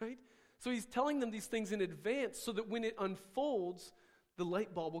 right? So he's telling them these things in advance so that when it unfolds, the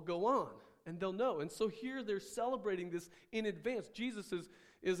light bulb will go on and they'll know. And so here they're celebrating this in advance. Jesus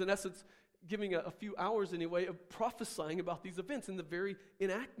is in essence giving a few hours anyway of prophesying about these events in the very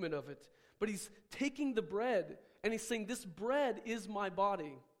enactment of it. But he's taking the bread and he's saying, this bread is my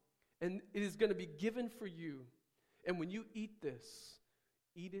body and it is going to be given for you. And when you eat this,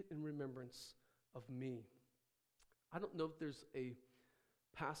 eat it in remembrance of me. I don't know if there's a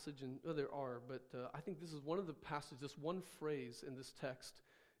passage, there are, but I think this is one of the passages, this one phrase in this text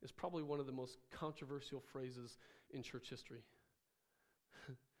is probably one of the most controversial phrases in church history.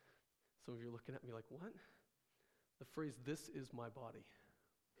 Some of you are looking at me like, what? The phrase, this is my body.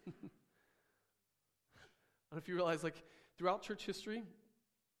 I don't know if you realize, like, throughout church history,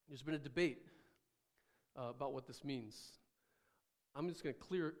 there's been a debate about what this means. I'm just going to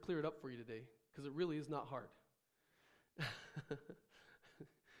clear it up for you today, because it really is not hard.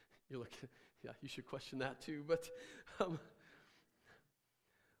 You're looking, yeah, you should question that too. But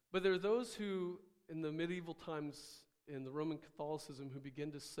there are those who, in the medieval times, in the Roman Catholicism, who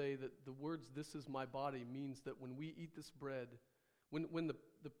begin to say that the words, this is my body, means that when we eat this bread, when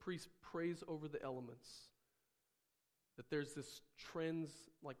the priest prays over the elements, that there's this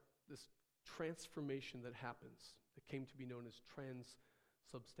transformation that happens that came to be known as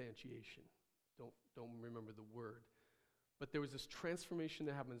transubstantiation. Don't remember the word. But there was this transformation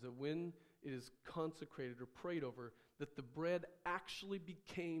that happens that when it is consecrated or prayed over, that the bread actually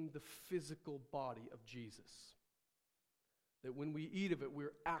became the physical body of Jesus. That when we eat of it,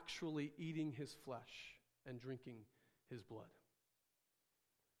 we're actually eating his flesh and drinking his blood.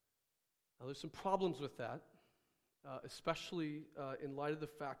 Now, there's some problems with that, especially in light of the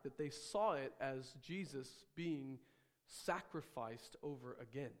fact that they saw it as Jesus being sacrificed over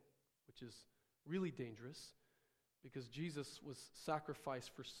again, which is really dangerous because Jesus was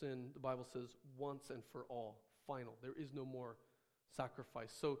sacrificed for sin, the Bible says, once and for all, final. There is no more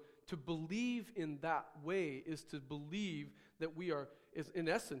sacrifice. So to believe in that way is to believe that we are, in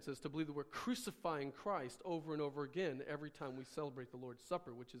essence, is to believe that we're crucifying Christ over and over again every time we celebrate the Lord's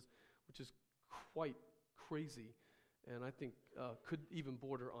Supper, which is quite crazy, and I think could even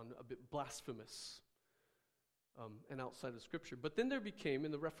border on a bit blasphemous and outside of Scripture. But then there became,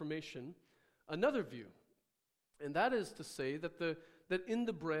 in the Reformation, another view, and that is to say that that in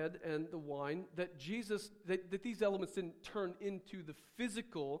the bread and the wine, that that these elements didn't turn into the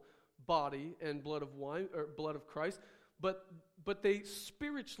physical body and blood of wine or blood of Christ, but they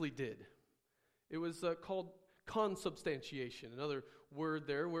spiritually did. It was called consubstantiation, another word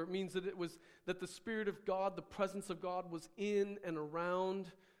there, where it means that it was that the Spirit of God, the presence of God, was in and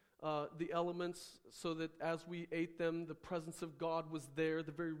around the elements, so that as we ate them, the presence of God was there,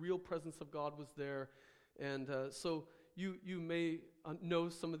 the very real presence of God was there. And so you may know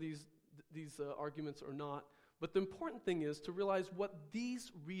some of these arguments or not, but the important thing is to realize what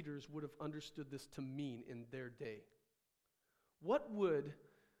these readers would have understood this to mean in their day. What would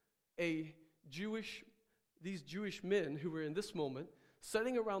these Jewish men who were in this moment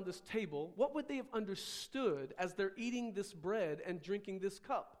sitting around this table, what would they have understood as they're eating this bread and drinking this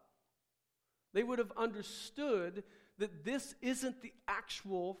cup? They would have understood that this isn't the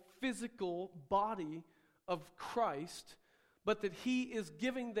actual physical body of Christ, but that he is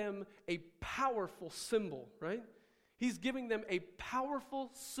giving them a powerful symbol, right? He's giving them a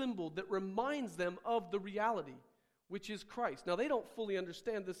powerful symbol that reminds them of the reality, which is Christ. Now, they don't fully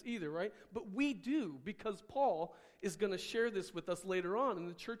understand this either, right? But we do, because Paul is going to share this with us later on, and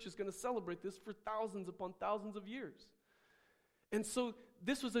the church is going to celebrate this for thousands upon thousands of years. And so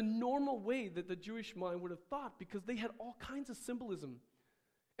this was a normal way that the Jewish mind would have thought, because they had all kinds of symbolism.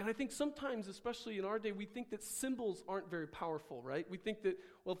 And I think sometimes, especially in our day, we think that symbols aren't very powerful, right? We think that,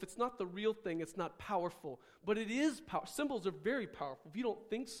 well, if it's not the real thing, it's not powerful. But it is powerful. Symbols are very powerful. If you don't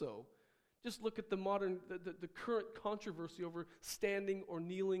think so, just look at the current controversy over standing or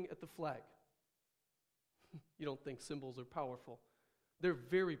kneeling at the flag. You don't think symbols are powerful. They're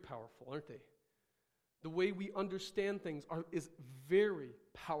very powerful, aren't they? The way we understand things is very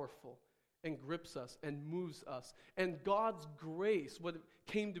powerful and grips us and moves us. And God's grace, what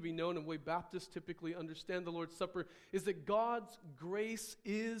came to be known, and the way Baptists typically understand the Lord's Supper, is that God's grace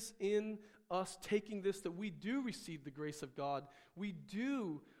is in us taking this, that we do receive the grace of God. We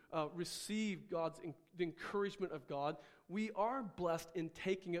do receive the encouragement of God. We are blessed in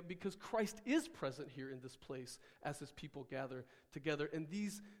taking it because Christ is present here in this place as his people gather together. And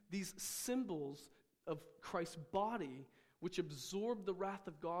these symbols of Christ's body, which absorb the wrath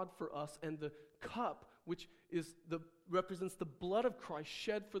of God for us, and the cup, which represents the blood of Christ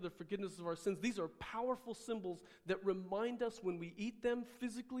shed for the forgiveness of our sins. These are powerful symbols that remind us when we eat them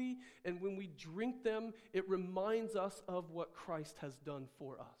physically, and when we drink them, it reminds us of what Christ has done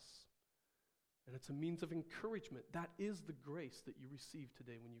for us. And it's a means of encouragement. That is the grace that you receive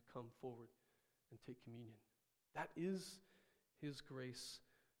today when you come forward and take communion. That is his grace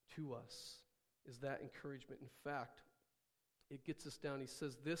to us, is that encouragement. In fact, it gets us down. He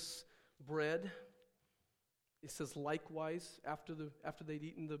says, this bread, it says likewise, after they'd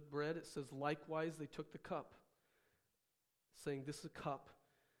eaten the bread, it says likewise they took the cup, saying, this is a cup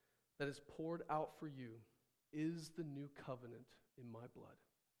that is poured out for you, is the new covenant in my blood.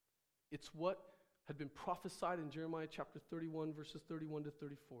 It's what had been prophesied in Jeremiah chapter 31, verses 31 to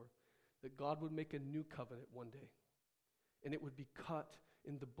 34, that God would make a new covenant one day, and it would be cut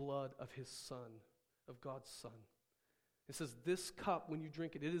in the blood of his Son, of God's Son. It says, this cup, when you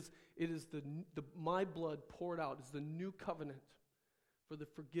drink it, it is my blood poured out. It's the new covenant for the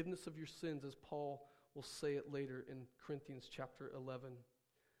forgiveness of your sins, as Paul will say it later in Corinthians chapter 11.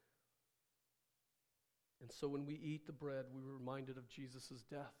 And so when we eat the bread, we're reminded of Jesus'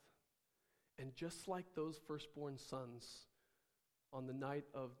 death. And just like those firstborn sons on the night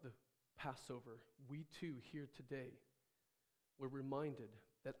of the Passover, we too here today, we're reminded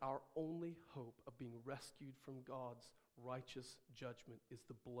that our only hope of being rescued from God's righteous judgment is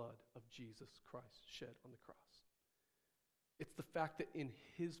the blood of Jesus Christ shed on the cross. It's the fact that in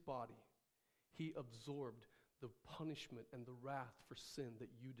his body, he absorbed the punishment and the wrath for sin that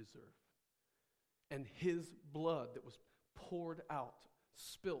you deserve. And his blood that was poured out,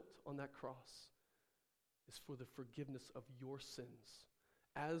 spilt on that cross, is for the forgiveness of your sins.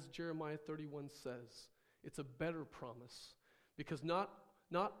 As Jeremiah 31 says, it's a better promise, because not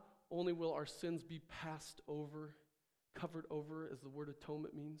only will our sins be passed over, covered over, as the word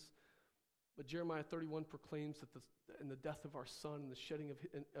atonement means, but Jeremiah 31 proclaims that in the death of our Son, the shedding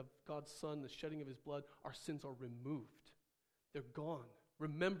of God's Son, the shedding of his blood, our sins are removed. They're gone,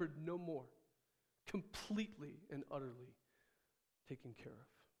 remembered no more, completely and utterly taken care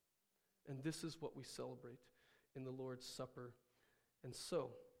of. And this is what we celebrate in the Lord's Supper. And so,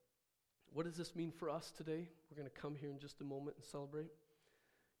 what does this mean for us today? We're going to come here in just a moment and celebrate.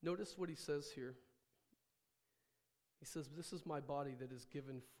 Notice what he says here. He says, "This is my body that is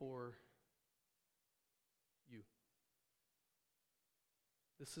given for you."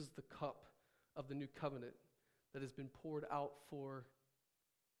 This is the cup of the new covenant that has been poured out for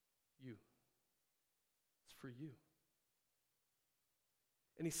you. It's for you.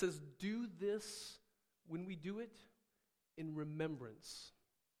 And he says, do this when we do it in remembrance.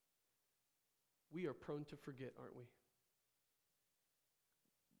 We are prone to forget, aren't we?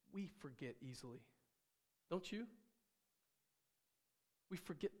 We forget easily. Don't you? We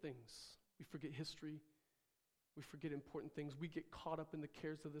forget things. We forget history. We forget important things. We get caught up in the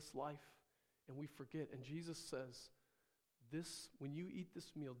cares of this life, and we forget. And Jesus says, when you eat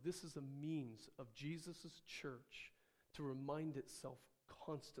this meal, this is a means of Jesus' church to remind itself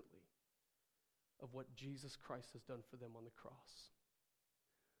constantly of what Jesus Christ has done for them on the cross.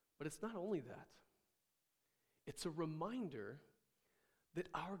 But it's not only that. It's a reminder that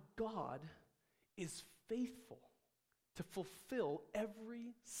our God is faithful to fulfill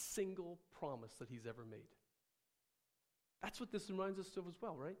every single promise that he's ever made. That's what this reminds us of as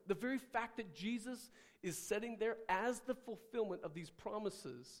well, right? The very fact that Jesus is sitting there as the fulfillment of these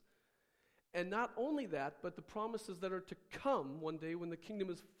promises. And not only that, but the promises that are to come one day when the kingdom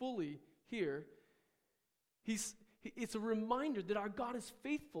is fully here. It's a reminder that our God is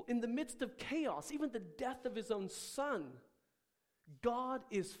faithful in the midst of chaos, even the death of his own Son. God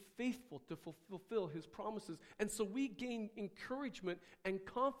is faithful to fulfill his promises. And so we gain encouragement and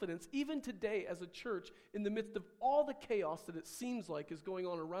confidence even today as a church in the midst of all the chaos that it seems like is going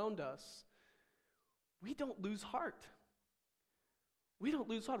on around us. We don't lose heart. We don't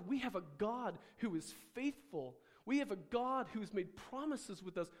lose heart. We have a God who is faithful. We have a God who has made promises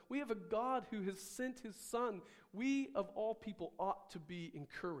with us. We have a God who has sent his Son. We, of all people, ought to be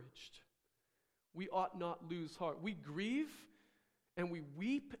encouraged. We ought not lose heart. We grieve and we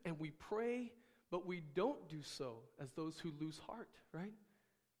weep and we pray, but we don't do so as those who lose heart, right?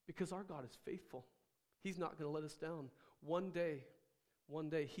 Because our God is faithful. He's not going to let us down. One day,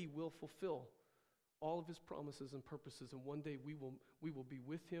 he will fulfill all of his promises and purposes, and one day we will be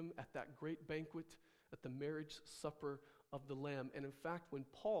with him at that great banquet, at the marriage supper of the Lamb. And in fact, when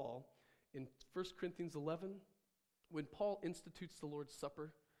Paul, in 1 Corinthians 11, when Paul institutes the Lord's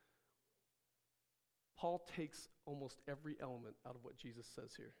Supper, Paul takes almost every element out of what Jesus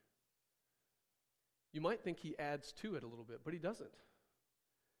says here. You might think he adds to it a little bit, but he doesn't.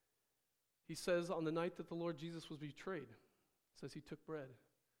 He says on the night that the Lord Jesus was betrayed, it says he took bread.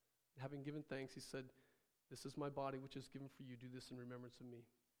 Having given thanks, he said, "This is my body which is given for you. Do this in remembrance of me."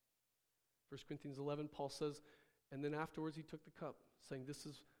 1 Corinthians 11, Paul says, and then afterwards he took the cup, saying, "This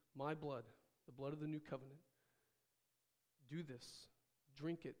is my blood, the blood of the new covenant. Do this.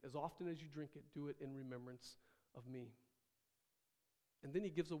 Drink it. As often as you drink it, do it in remembrance of me." And then he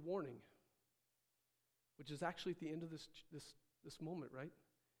gives a warning, which is actually at the end of this moment, right?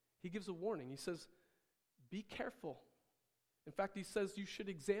 He gives a warning. He says, be careful. In fact, he says you should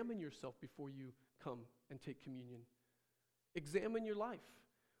examine yourself before you come and take communion. Examine your life.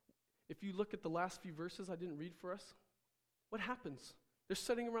 If you look at the last few verses I didn't read for us, what happens? They're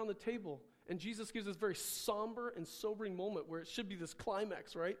sitting around the table, and Jesus gives this very somber and sobering moment where it should be this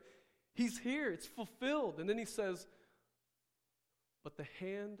climax, right? He's here, it's fulfilled. And then he says, but the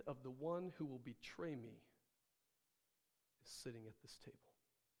hand of the one who will betray me is sitting at this table.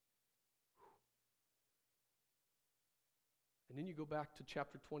 And then you go back to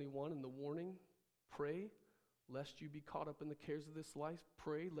chapter 21 and the warning, pray lest you be caught up in the cares of this life.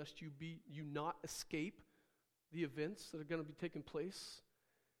 Pray lest you not escape the events that are going to be taking place.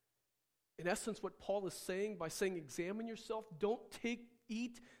 In essence, what Paul is saying by saying examine yourself, don't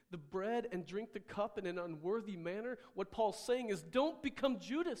eat the bread and drink the cup in an unworthy manner. What Paul's saying is don't become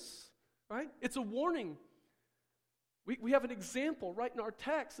Judas, right? It's a warning. We have an example right in our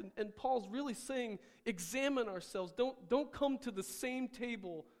text, and Paul's really saying, examine ourselves. Don't come to the same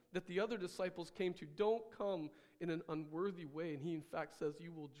table that the other disciples came to. Don't come in an unworthy way. And he, in fact, says,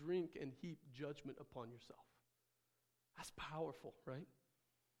 you will drink and heap judgment upon yourself. That's powerful, right?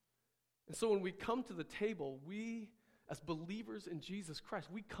 And so when we come to the table, we, As believers in Jesus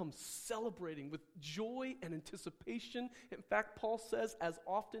Christ, we come celebrating with joy and anticipation. In fact, Paul says, as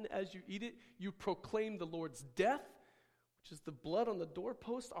often as you eat it, you proclaim the Lord's death, which is the blood on the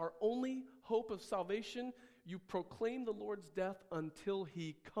doorpost, our only hope of salvation. You proclaim the Lord's death until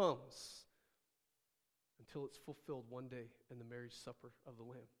he comes, until it's fulfilled one day in the marriage supper of the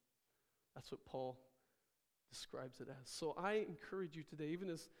Lamb. That's what Paul describes it as. So I encourage you today, even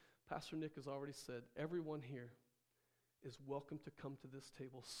as Pastor Nick has already said, everyone here is welcome to come to this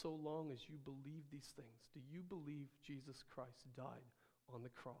table so long as you believe these things. Do you believe Jesus Christ died on the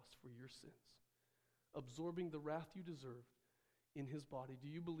cross for your sins, absorbing the wrath you deserved in his body? Do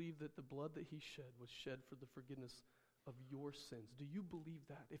you believe that the blood that he shed was shed for the forgiveness of your sins? Do you believe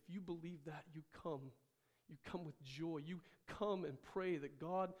that? If you believe that, you come with joy. You come and pray that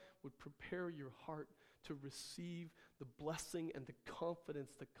God would prepare your heart to receive the blessing and the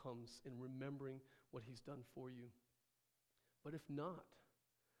confidence that comes in remembering what he's done for you. But if not,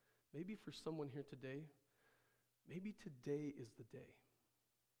 maybe for someone here today, maybe today is the day.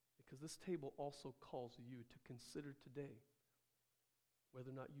 Because this table also calls you to consider today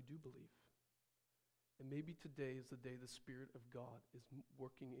whether or not you do believe. And maybe today is the day the Spirit of God is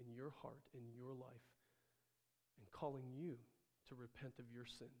working in your heart, in your life, and calling you to repent of your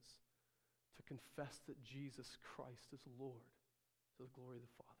sins, to confess that Jesus Christ is Lord, to the glory of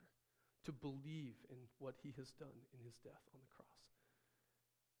the Father, to believe in what he has done in his death on the cross.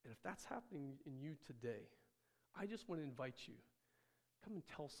 And if that's happening in you today, I just want to invite you, come and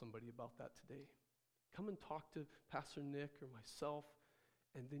tell somebody about that today. Come and talk to Pastor Nick or myself,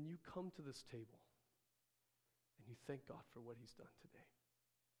 and then you come to this table and you thank God for what he's done today.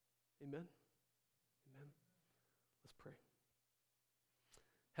 Amen? Amen. Let's pray.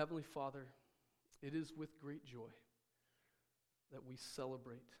 Heavenly Father, it is with great joy that we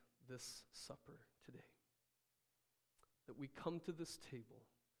celebrate this supper today, that we come to this table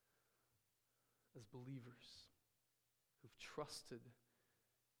as believers who've trusted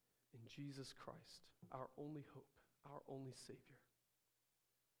in Jesus Christ, our only hope, our only Savior,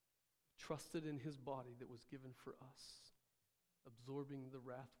 trusted in his body that was given for us, absorbing the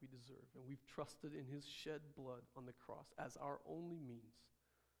wrath we deserve, and we've trusted in his shed blood on the cross as our only means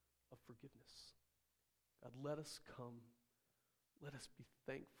of forgiveness. God, let us come. Let us be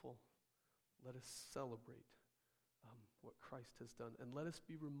thankful. Let us celebrate what Christ has done. And let us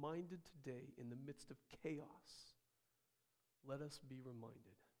be reminded today, in the midst of chaos, let us be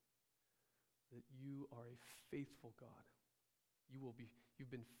reminded that you are a faithful God. You've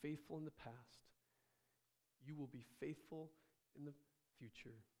been faithful in the past. You will be faithful in the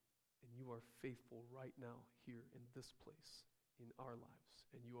future. And you are faithful right now here in this place in our lives.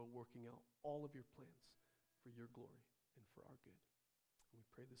 And you are working out all of your plans for your glory and for our good. And we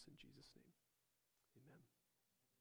pray this in Jesus' name. Amen.